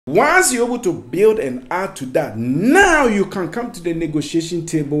Once you're able to build and add to that, now you can come to the negotiation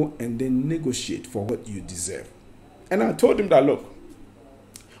table and then negotiate for what you deserve. And I told him that, look,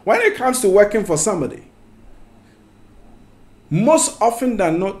 when it comes to working for somebody, most often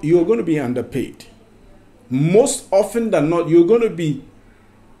than not, you're going to be underpaid. Most often than not, you're going to be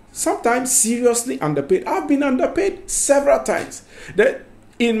sometimes seriously underpaid. I've been underpaid several times. That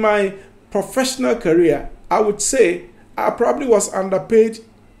in my professional career, I would say I probably was underpaid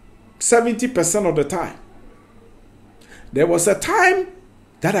 70% of the time. There was a time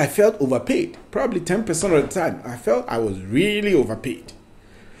that I felt overpaid. Probably 10% of the time, I felt I was really overpaid.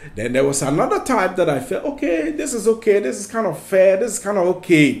 Then there was another time that I felt, okay, this is kind of fair, this is kind of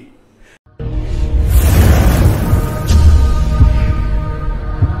okay.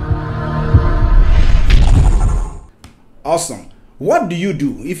 Awesome. What do you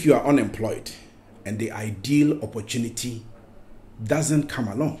do if you are unemployed and the ideal opportunity doesn't come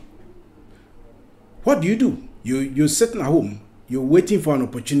along? What do you do? You're sitting at home, you're waiting for an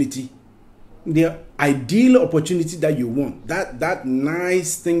opportunity, the ideal opportunity that you want, that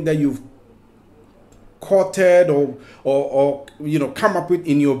nice thing that you've courted or come up with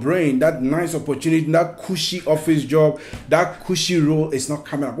in your brain, that nice opportunity, that cushy office job, that cushy role is not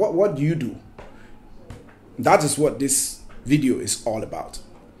coming up. What do you do? That is what this video is all about.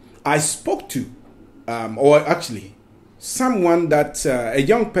 I spoke to, someone that, a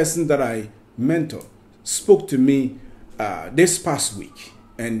young person that I mentor, spoke to me this past week.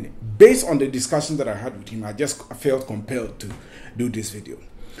 And based on the discussion that I had with him, I just felt compelled to do this video.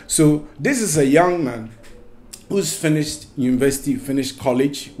 So this is a young man who's finished university, finished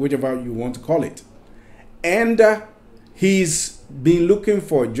college, whichever you want to call it. And he's been looking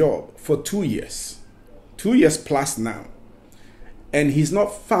for a job for 2 years. 2 years plus now. And he's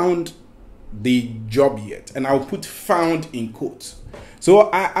not found the job yet. And I'll put found in quotes.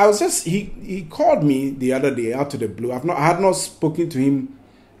 So I was just, he called me the other day out of the blue. I had not spoken to him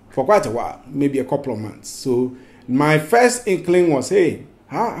for quite a while, maybe a couple of months. So my first inkling was, hey,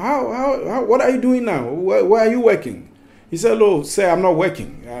 what are you doing now? Where are you working? He said, oh, sir, I'm not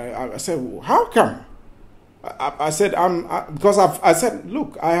working. I said, well, how come? I said, I said,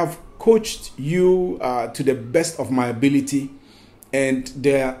 look, I have coached you to the best of my ability. And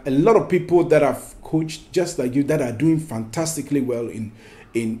there are a lot of people that I've coached just like you that are doing fantastically well in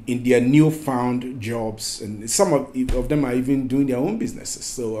their newfound jobs. And some of them are even doing their own businesses,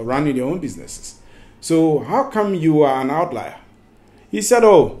 so running their own businesses. So how come you are an outlier? He said,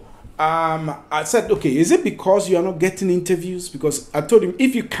 I said, okay, is it because you are not getting interviews? Because I told him,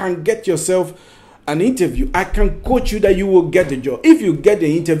 if you can get yourself an interview, I can coach you that you will get the job. If you get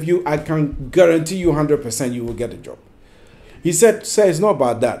the interview, I can guarantee you 100% you will get the job. He said, sir, it's not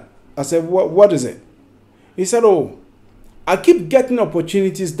about that. I said, what is it? He said, oh, I keep getting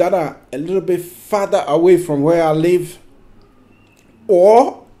opportunities that are a little bit farther away from where I live,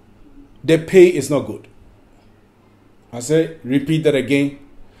 or the pay is not good. I said, repeat that again.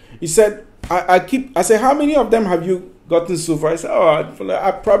 He said, I said, how many of them have you gotten so far? I said, oh,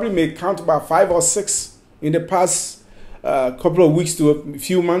 I probably may count about 5 or 6 in the past couple of weeks to a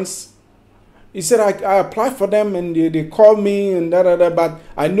few months. He said, I applied for them and they called me and but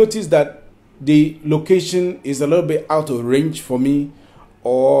I noticed that the location is a little bit out of range for me,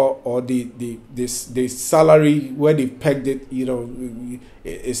 or the salary where they pegged it,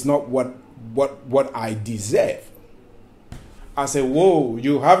 it's not what I deserve. I said, whoa,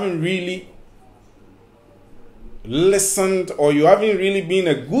 you haven't really listened, or you haven't really been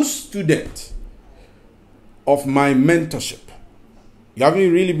a good student of my mentorship. You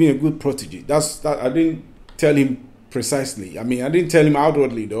haven't really been a good protege. That I didn't tell him precisely. I mean, I didn't tell him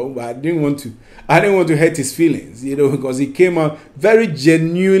outwardly though, but I didn't want to hurt his feelings, because he came out very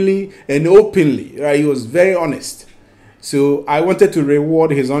genuinely and openly, right? He was very honest. So I wanted to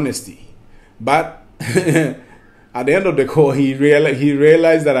reward his honesty. But at the end of the call, he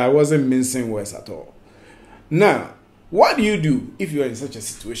realized that I wasn't mincing words at all. Now, what do you do if you are in such a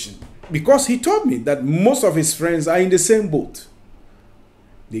situation? Because he told me that most of his friends are in the same boat.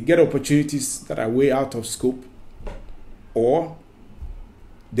 They get opportunities that are way out of scope, or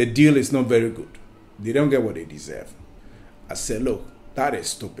the deal is not very good. They don't get what they deserve. I said, look, that is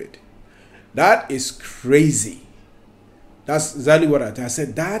stupid. That is crazy. That's exactly what I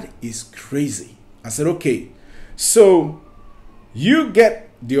said. That is crazy. I said, okay, so you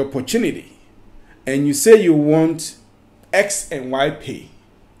get the opportunity and you say you want X and Y pay.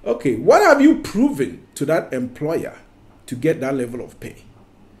 Okay, what have you proven to that employer to get that level of pay?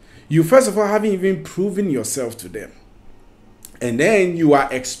 You first of all haven't even proven yourself to them. And then you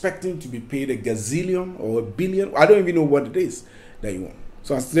are expecting to be paid a gazillion or a billion. I don't even know what it is that you want.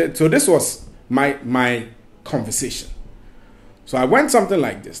 So I said, so this was my conversation. So I went something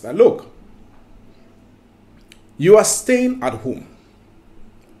like this: that look, you are staying at home.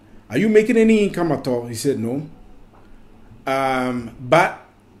 Are you making any income at all? He said no.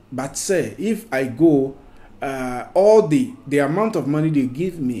 But say if I go, all the amount of money they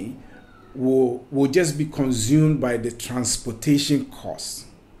give me will just be consumed by the transportation costs.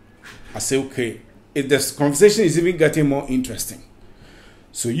 I say okay. If this conversation is even getting more interesting.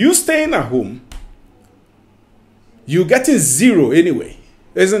 So you staying at home, you're getting zero anyway,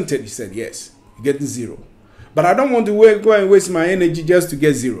 isn't it? He said yes, you're getting zero. But I don't want to go and waste my energy just to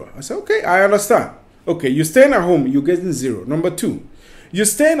get zero. I said okay, I understand. Okay, you're staying at home, you're getting zero. Number two, you're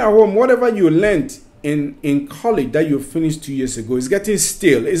staying at home, whatever you learned in college that you finished 2 years ago is getting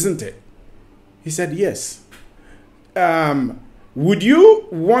stale, isn't it? He said yes. Would you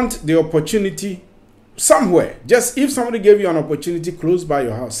want the opportunity somewhere? Just if somebody gave you an opportunity close by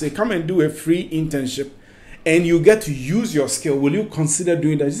your house, say come and do a free internship and you get to use your skill, will you consider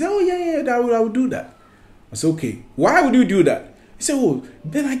doing that? He said, oh yeah, I will do that. I said, okay, why would you do that? He said, oh,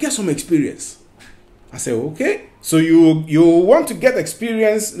 then I get some experience. I said, okay, so you want to get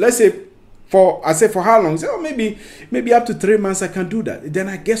experience, let's say for how long? He said, oh, maybe up to 3 months I can do that. Then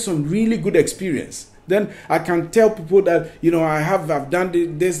I get some really good experience. Then I can tell people that, I've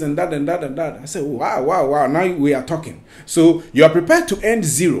done this and that and that and that. I said, wow, now we are talking. So you are prepared to earn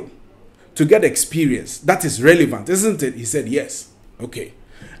zero to get experience. That is relevant, isn't it? He said, yes. Okay.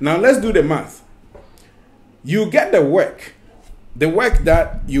 Now let's do the math. You get the work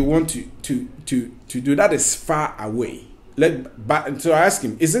that you want to do, that is far away. So I asked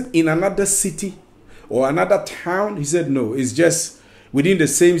him, is it in another city or another town? He said, no, it's just within the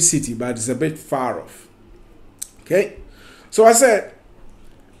same city, but it's a bit far off. Okay. So I said,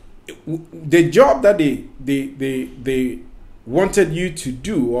 the job that they wanted you to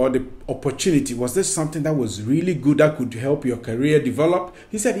do, or the opportunity, was this something that was really good that could help your career develop?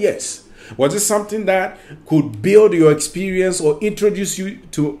 He said, yes. Was it something that could build your experience or introduce you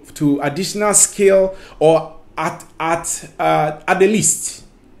to additional skill, or at the least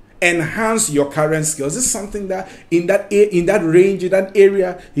enhance your current skills? Is this something that in that range, in that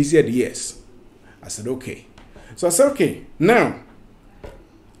area? He said yes. I said okay. So I said okay. Now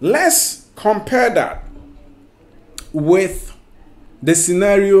let's compare that with the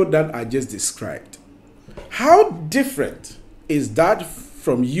scenario that I just described. How different is that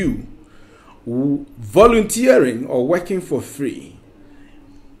from you volunteering or working for free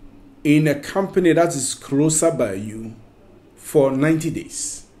in a company that is closer by you for 90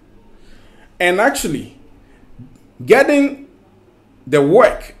 days? And actually getting the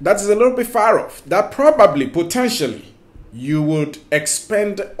work that is a little bit far off, that probably, potentially, you would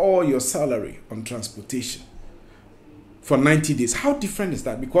expend all your salary on transportation for 90 days. How different is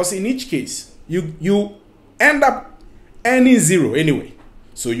that? Because in each case, you end up earning zero anyway.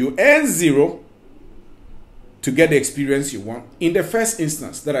 So you earn zero to get the experience you want in the first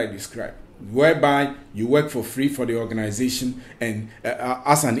instance that I described, whereby you work for free for the organization and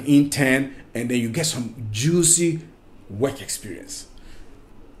as an intern, and then you get some juicy work experience.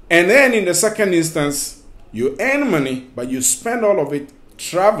 And then in the second instance, you earn money, but you spend all of it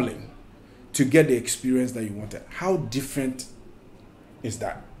traveling to get the experience that you wanted. How different is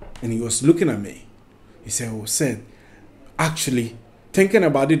that? And he was looking at me. He said, actually, thinking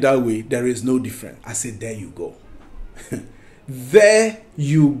about it that way, there is no difference. I said, there you go. There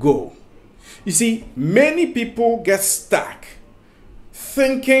you go. You see, many people get stuck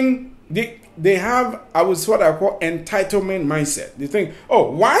thinking they have what I call entitlement mindset. They think,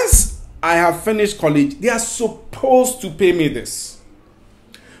 oh, once I have finished college, they are supposed to pay me this.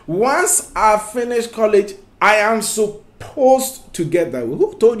 Once I finish college, I am supposed to get that.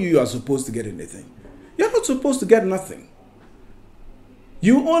 Who told you are supposed to get anything? You're not supposed to get nothing.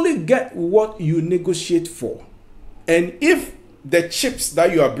 You only get what you negotiate for. And if the chips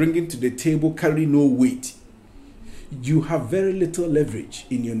that you are bringing to the table carry no weight, you have very little leverage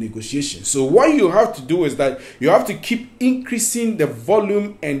in your negotiation. So what you have to do is that you have to keep increasing the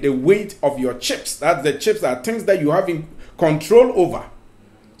volume and the weight of your chips. That's the chips are things that you have in control over.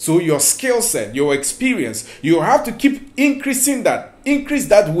 So your skill set, your experience, you have to keep increasing that. Increase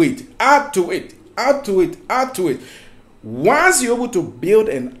that weight. Add to it. Add to it. Add to it. Once you're able to build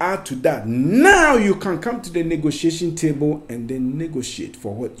and add to that, now you can come to the negotiation table and then negotiate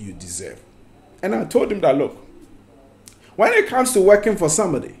for what you deserve. And I told him that, look, when it comes to working for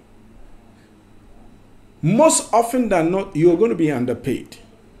somebody, most often than not, you're going to be underpaid.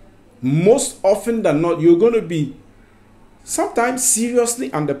 Most often than not, you're going to be sometimes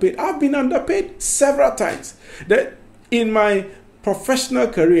seriously underpaid. I've been underpaid several times. That in my professional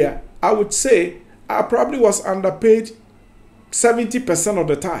career, I would say I probably was underpaid 70% of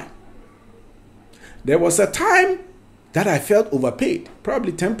the time. There was a time that I felt overpaid.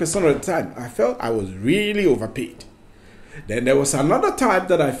 Probably 10% of the time, I felt I was really overpaid. Then there was another time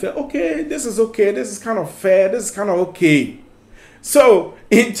that I felt, okay, this is kind of fair, this is kind of okay. So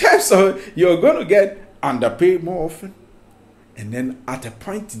in terms of, you're going to get underpaid more often, and then at a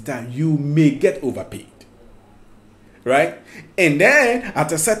point in time, you may get overpaid. Right? And then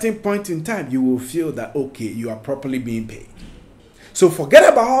at a certain point in time, you will feel that, okay, you are properly being paid. So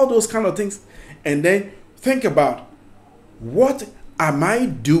forget about all those kind of things, and then think about, what am I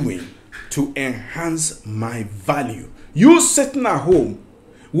doing to enhance my value? You sitting at home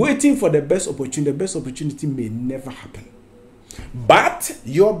waiting for the best opportunity may never happen. But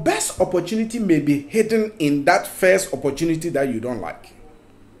your best opportunity may be hidden in that first opportunity that you don't like.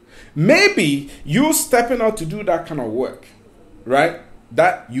 Maybe you stepping out to do that kind of work, right?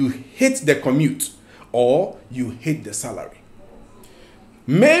 That you hate the commute or you hate the salary.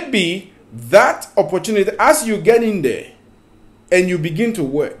 Maybe that opportunity, as you get in there and you begin to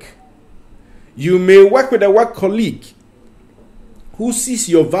work, you may work with a work colleague who sees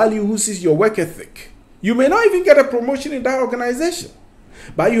your value, who sees your work ethic. You may not even get a promotion in that organization,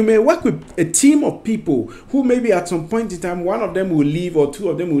 but you may work with a team of people who maybe at some point in time, one of them will leave or two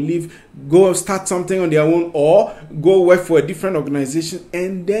of them will leave, go start something on their own or go work for a different organization.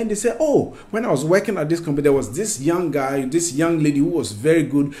 And then they say, oh, when I was working at this company, there was this young guy, this young lady who was very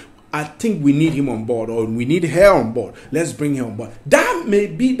good. I think we need him on board, or we need her on board. Let's bring her on board. That may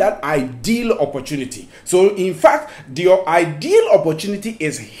be that ideal opportunity. So in fact, your ideal opportunity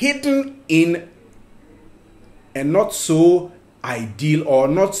is hidden in a not so ideal or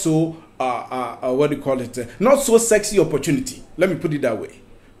not so what do you call it? Not so sexy opportunity. Let me put it that way,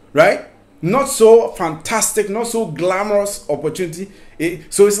 right? Not so fantastic, not so glamorous opportunity.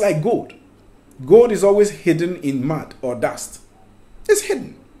 So it's like gold. Gold is always hidden in mud or dust. It's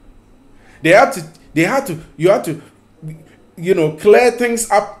hidden. You have to, clear things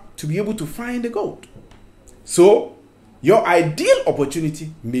up to be able to find the gold. So your ideal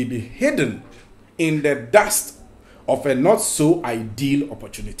opportunity may be hidden in the dust of a not so ideal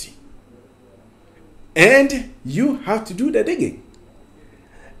opportunity. And you have to do the digging.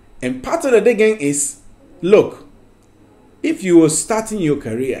 And part of the digging is, look, if you are starting your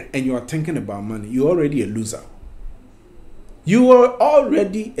career and you are thinking about money, you're already a loser. You are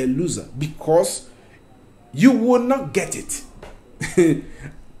already a loser because you will not get it.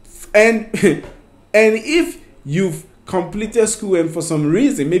 and if you've completed school and for some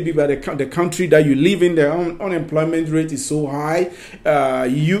reason, maybe by the country that you live in, the unemployment rate is so high,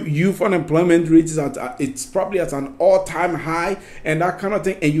 youth unemployment rate is it's probably at an all-time high and that kind of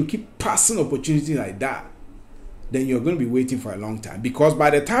thing, and you keep passing opportunities like that, then you're going to be waiting for a long time, because by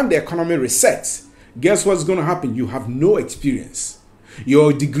the time the economy resets, guess what's going to happen? You have no experience.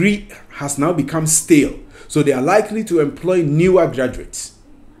 Your degree has now become stale. So they are likely to employ newer graduates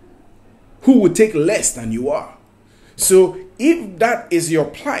who will take less than you are. So if that is your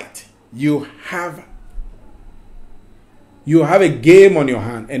plight, you have a game on your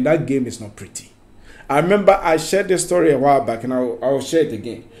hand, and that game is not pretty. I remember I shared this story a while back, and I'll share it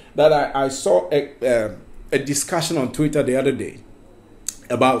again. That I saw a discussion on Twitter the other day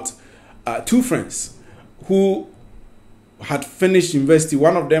about two friends who had finished university.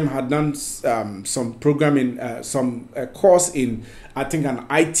 One of them had done some programming, some course in, I think, an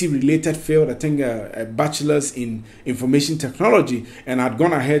IT-related field. I think a bachelor's in information technology, and had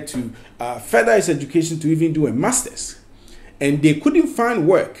gone ahead to further his education to even do a master's. And they couldn't find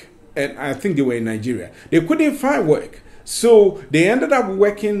work, and I think they were in Nigeria. They couldn't find work, so they ended up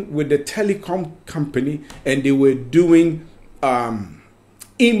working with the telecom company, and they were doing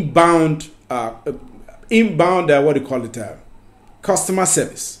inbound what do you call it, customer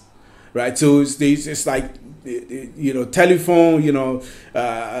service, right? So it's like telephone,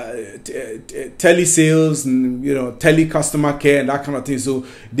 telesales, and tele customer care and that kind of thing. So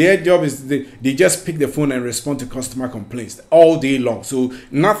their job is they just pick the phone and respond to customer complaints all day long. So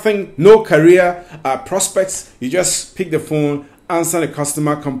nothing, no career prospects. You just pick the phone, answer the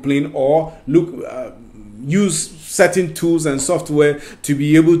customer complaint, or use certain tools and software to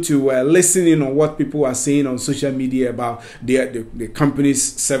be able to listen in on what people are saying on social media about the company's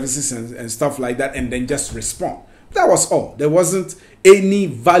services and stuff like that, and then just respond. That was all. There wasn't any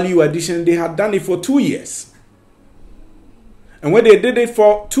value addition. They had done it for 2 years. And when they did it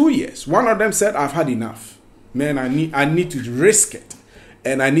for 2 years, one of them said, I've had enough. Man, I need to risk it.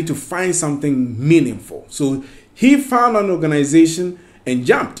 And I need to find something meaningful. So he found an organization and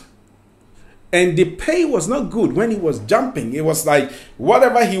jumped. And the pay was not good when he was jumping. It was like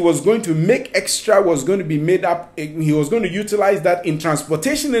whatever he was going to make extra was going to be made up. He was going to utilize that in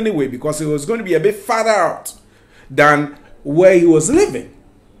transportation anyway, because it was going to be a bit farther out than where he was living.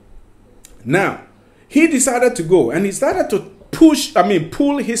 Now, he decided to go, and he started to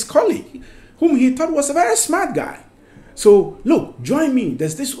pull his colleague, whom he thought was a very smart guy. So, look, join me.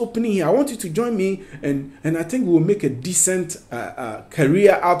 There's this opening here. I want you to join me, and I think we'll make a decent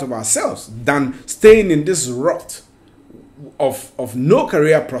career out of ourselves than staying in this rut of no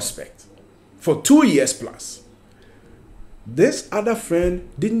career prospect for 2 years plus. This other friend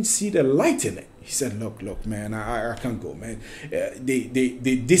didn't see the light in it. He said, look, man, I can't go, man.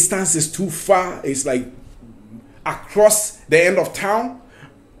 The distance is too far. It's like across the end of town.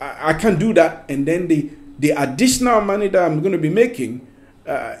 I can't do that. And then the additional money that I'm going to be making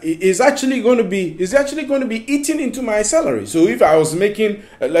is actually going to be eaten into my salary. So if I was making,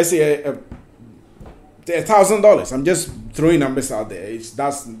 let's say, $1,000, I'm just throwing numbers out there.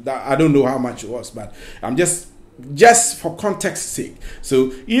 I don't know how much it was, but I'm just for context sake.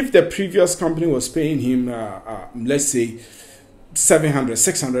 So if the previous company was paying him, let's say, $700,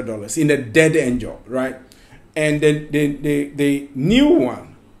 $600 in a dead end job, right? And then the new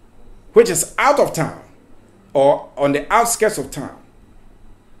one, which is out of town or on the outskirts of town,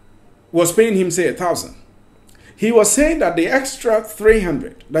 was paying him, say, $1,000. He was saying that the extra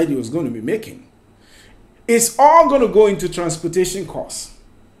 $300 that he was going to be making is all going to go into transportation costs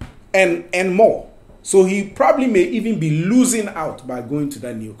and more. So he probably may even be losing out by going to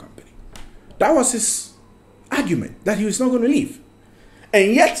that new company. That was his argument, that he was not going to leave.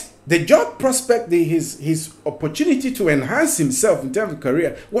 And yet, the job prospect, his opportunity to enhance himself in terms of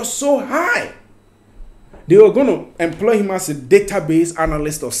career was so high. They were going to employ him as a database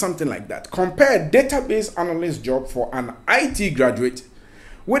analyst or something like that. Compare a database analyst job for an IT graduate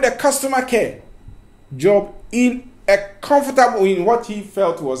with a customer care job in what he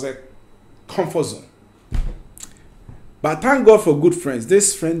felt was a comfort zone. But thank God for good friends.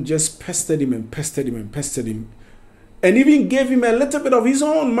 This friend just pestered him and pestered him and pestered him, and even gave him a little bit of his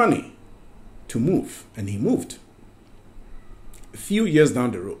own money to move. And he moved. A few years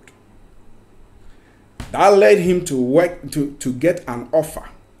down the road, that led him to work to get an offer.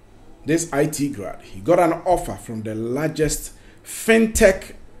 This IT grad, he got an offer from the largest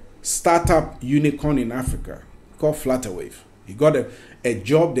fintech startup unicorn in Africa called Flutterwave. He got a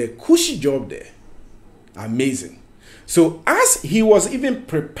job there, cushy job there. Amazing. So as he was even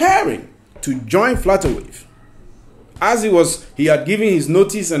preparing to join Flutterwave, as he had given his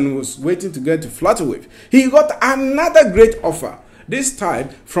notice and was waiting to get to Flutterwave, he got another great offer, this time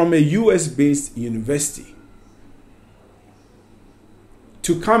from a US-based university,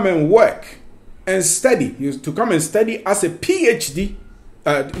 to come and work and study. He was to come and study as a PhD,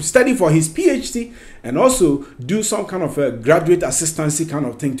 study for his PhD, and also do some kind of a graduate assistancy kind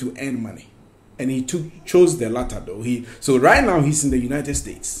of thing to earn money. And he chose the latter though. So right now he's in the United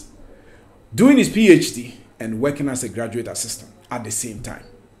States doing his PhD and working as a graduate assistant at the same time.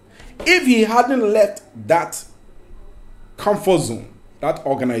 If he hadn't left that comfort zone, that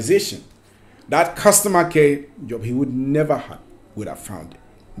organization, that customer care job, he would have found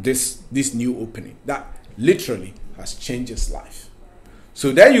this new opening that literally has changed his life.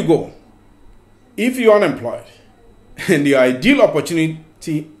 So there you go. If you're unemployed and the ideal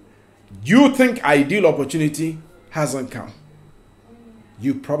opportunity, you think ideal opportunity hasn't come,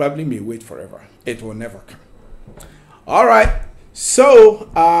 you probably may wait forever. It will never come. All right.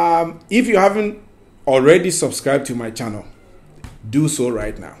 So if you haven't already subscribed to my channel, do so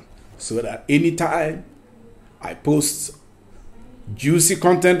right now, so that anytime I post juicy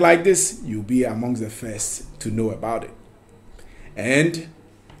content like this, you'll be amongst the first to know about it. And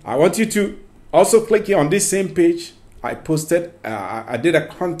I want you to also click here on this same page. I posted, I did a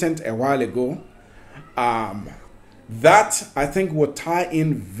content a while ago that I think will tie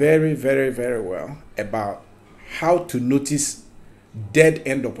in very, very, very well about how to notice dead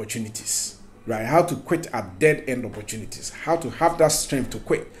end opportunities, right? How to quit at dead end opportunities, how to have that strength to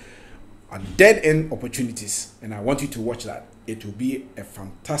quit at dead end opportunities. And I want you to watch that. It will be a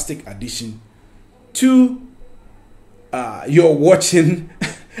fantastic addition to your watching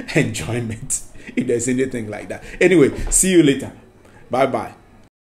enjoyment, if there's anything like that. Anyway, see you later. Bye bye.